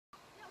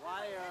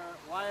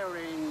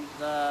wiring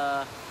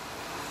the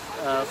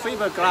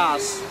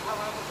fiberglass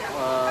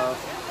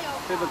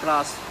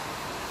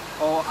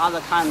or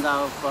other kind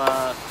of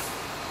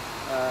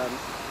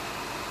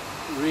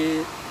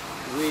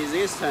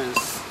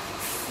resistance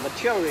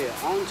material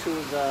onto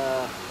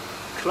the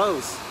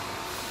clothes.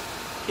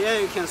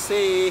 Here you can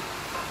see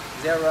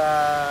there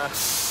are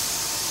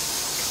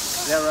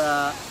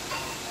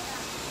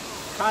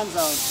kinds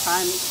of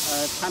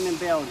timing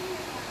belt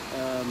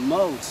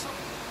molds.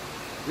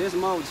 These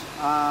molds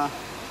are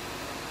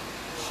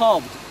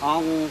hobbed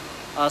on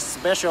a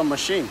special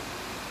machine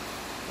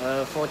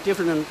for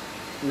different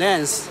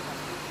lengths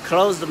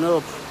closed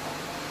loop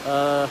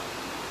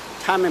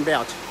timing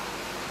belt.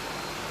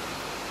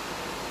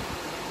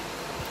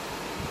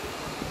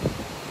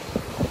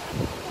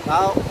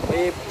 Now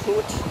we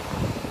put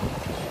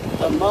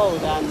the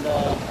mold and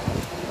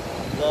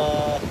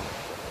the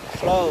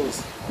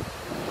clothes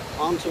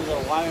onto the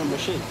wire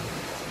machine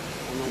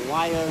and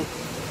wire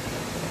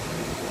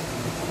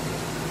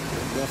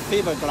the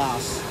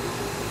fiberglass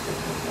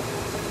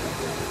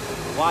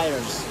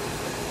wires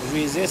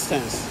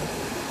resistance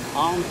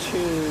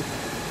onto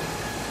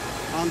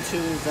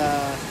the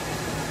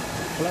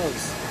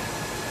clothes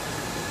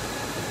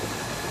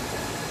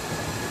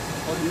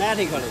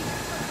automatically.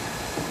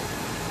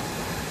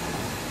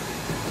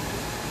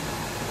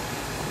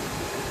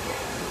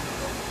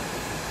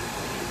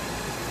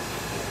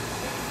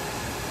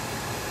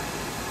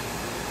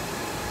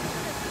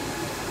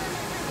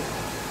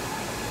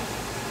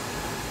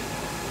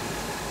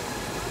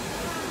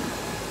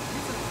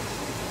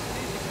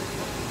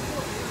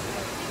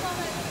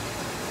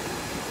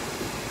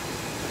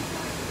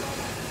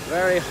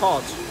 Very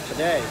hot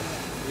today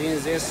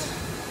in this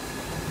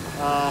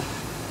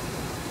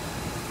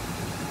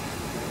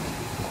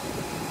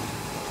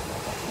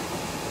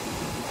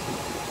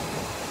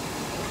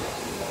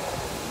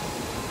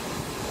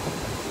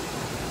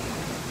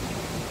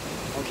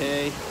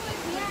okay,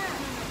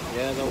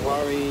 yeah, the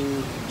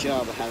wiring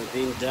job has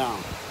been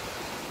done,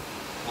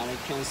 and you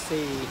can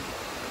see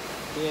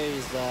here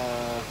is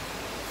the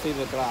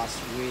fiberglass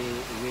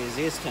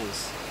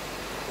resistance,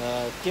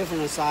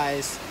 different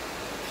size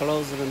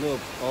closed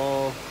loop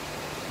or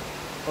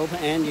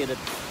open-ended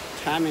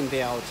timing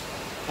belt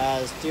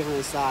has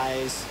different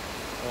size.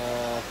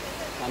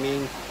 I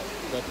mean,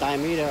 the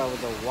diameter of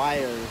the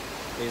wire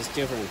is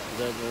different.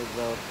 The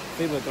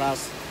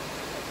fiberglass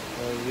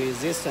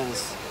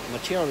resistance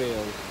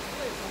material,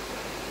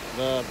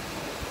 the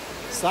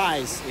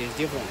size is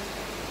different,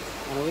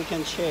 and we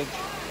can check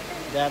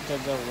that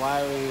the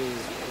wiring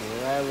is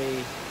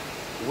very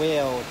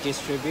well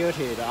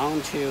distributed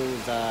onto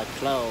the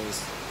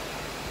clothes.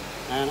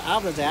 And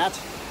after that,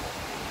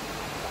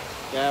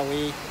 yeah,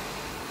 we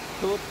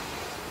put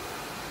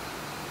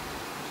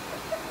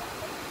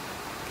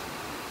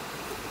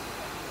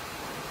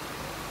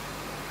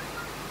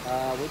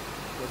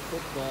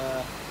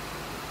the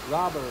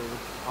rubber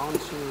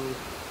onto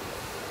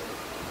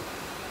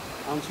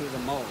the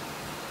mold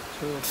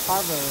to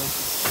cover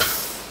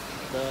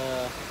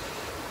the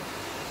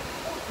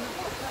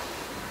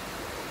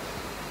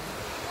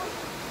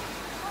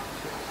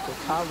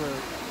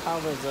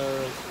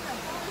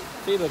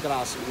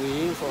fiberglass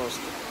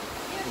reinforced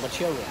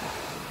material.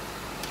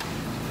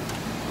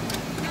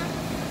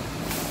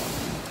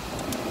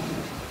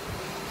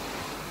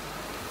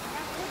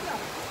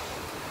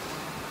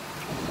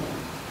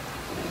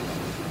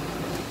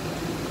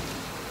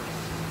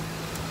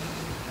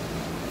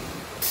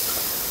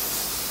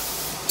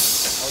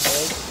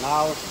 Okay,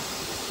 now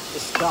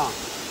it's done.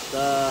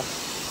 The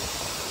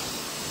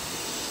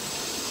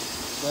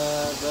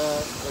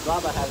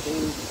rubber has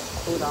been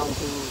put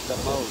onto the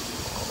mold.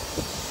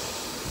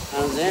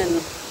 And then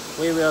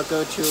we will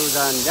go to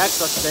the next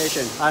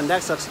station,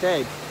 next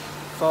stage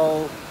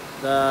for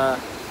the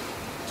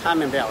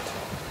timing belt.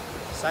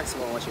 Thanks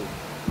for watching.